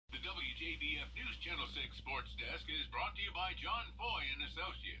Wjbf News Channel 6 Sports Desk is brought to you by John Foy and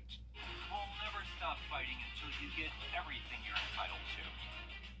Associates. We'll never stop fighting until you get everything you're entitled to.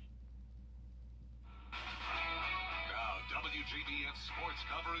 Now, WJBF sports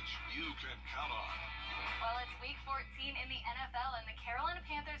coverage you can count on. Well, it's week 14 in the NFL, and the Carolina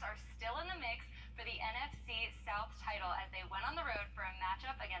Panthers are still in the mix for the NFC South title as they went on the road for a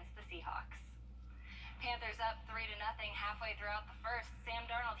matchup against the Seahawks. Panthers up 3-0 halfway throughout the first. Sam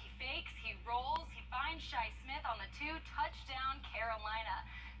Darnold, he fakes, he rolls, he finds Shi Smith on the 2, touchdown Carolina.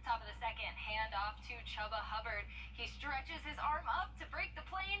 Top of the second, hand off to Chuba Hubbard. He stretches his arm up to break the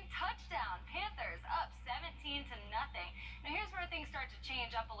plane, touchdown. Panthers up 17-0. Now here's where things start to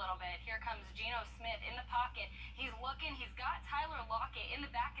change up a little bit. Here comes Geno Smith in the pocket. He's looking, he's got Tyler Lockett in the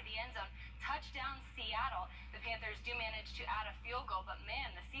back of the end zone. Touchdown Seattle. The Panthers do manage to add a field goal, but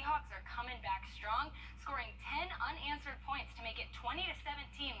man, the Seahawks are coming back strong, scoring 10 unanswered points to make it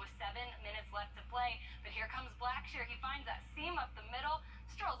 20-17 with 7 minutes left to play. But here comes Blackshear. He finds that seam up the middle,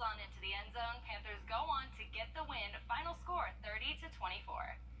 strolls on into the end zone. Panthers go on to get the win. Final score 30-24.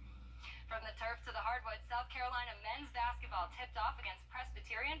 From the turf to the hardwood, South Carolina men's basketball tipped off against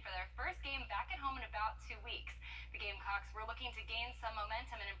Presbyterian for their first game back at home in about 2 weeks. The Gamecocks were looking to gain some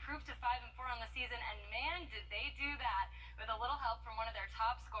momentum and improve to 5-4 on the season, and man, did they do that with a little help from one of their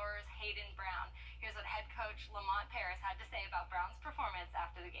top scorers, Hayden Brown. Here's what head coach Lamont Paris had to say about Brown's performance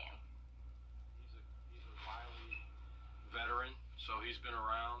after the game. He's a wily veteran, so he's been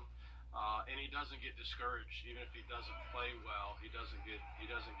around. And he doesn't get discouraged, even if he doesn't play well. He doesn't get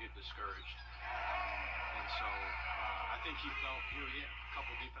discouraged. And so I think he had a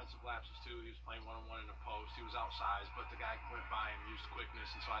couple defensive lapses too. He was playing one-on-one in the post. He was outsized, but the guy went by and used quickness.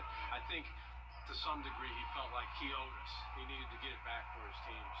 And so I think to some degree he felt like he owed us. He needed to get it back for his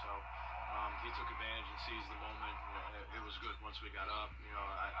team. So he took advantage and seized the moment. It was good once we got up.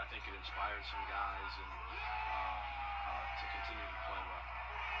 I think it inspired some guys and to continue to play well.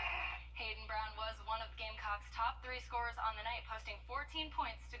 Hayden Brown was one of the Gamecocks' top 3 scorers on the night, posting 14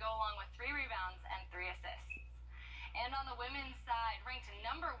 points to go along with 3 rebounds and 3 assists. And on the women's side, ranked #1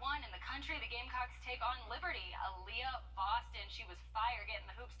 in the country, the Gamecocks take on Liberty. Aaliyah Boston, she was fire getting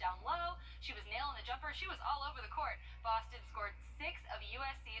the hoops down low. She was nailing the jumper. She was all over the court. Boston scored 6 of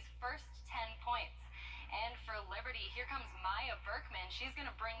USC's first 10 points. And for Liberty, here comes Maya Berkman. She's going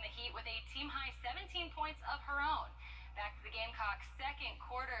to bring the heat with a team-high 17 points of her own. Back to the Gamecocks' second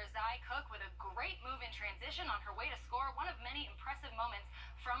quarter, Zai Cook with a great move in transition on her way to score. One of many impressive moments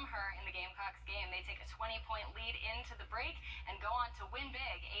from her in the Gamecocks game. They take a 20-point lead into the break and go on to win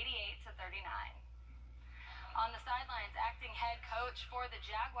big, 88-39. On the sidelines, acting head coach for the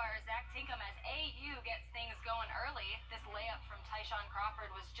Jaguars, Zach Tinkham, as AU gets things going early. This layup from Tyshawn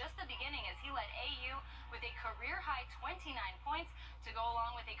Crawford was just the beginning as he led AU with a career-high 29 points to go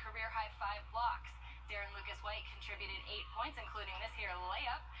along with a career-high 5 blocks. Darren Lucas-White contributed 8 points, including this here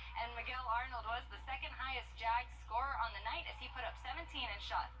layup, and Miguel Arnold was the second highest Jags scorer on the night as he put up 17 and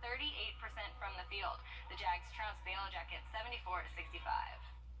shot 38% from the field. The Jags trounced the Yellow Jackets 74-65.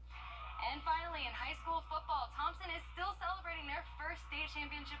 And finally, in high school football, Thompson is still celebrating their first state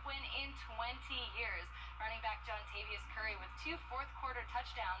championship win in 20 years. Running back John Tavius Curry with 2 fourth-quarter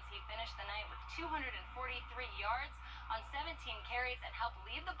touchdowns. He finished the night with 243 yards on 17 carries and helped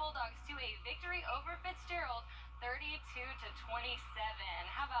lead the Bulldogs to a victory over Fitzgerald, 32-27.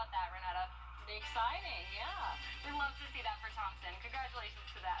 How about that, Renetta? Exciting, yeah. We love to see that for Thompson. Congratulations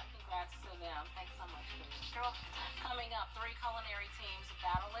to them. Congrats to them. Thanks so much, Chris. You're welcome. Coming up, 3 culinary teams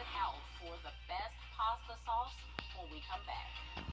battle it out for the best pasta sauce when we come back.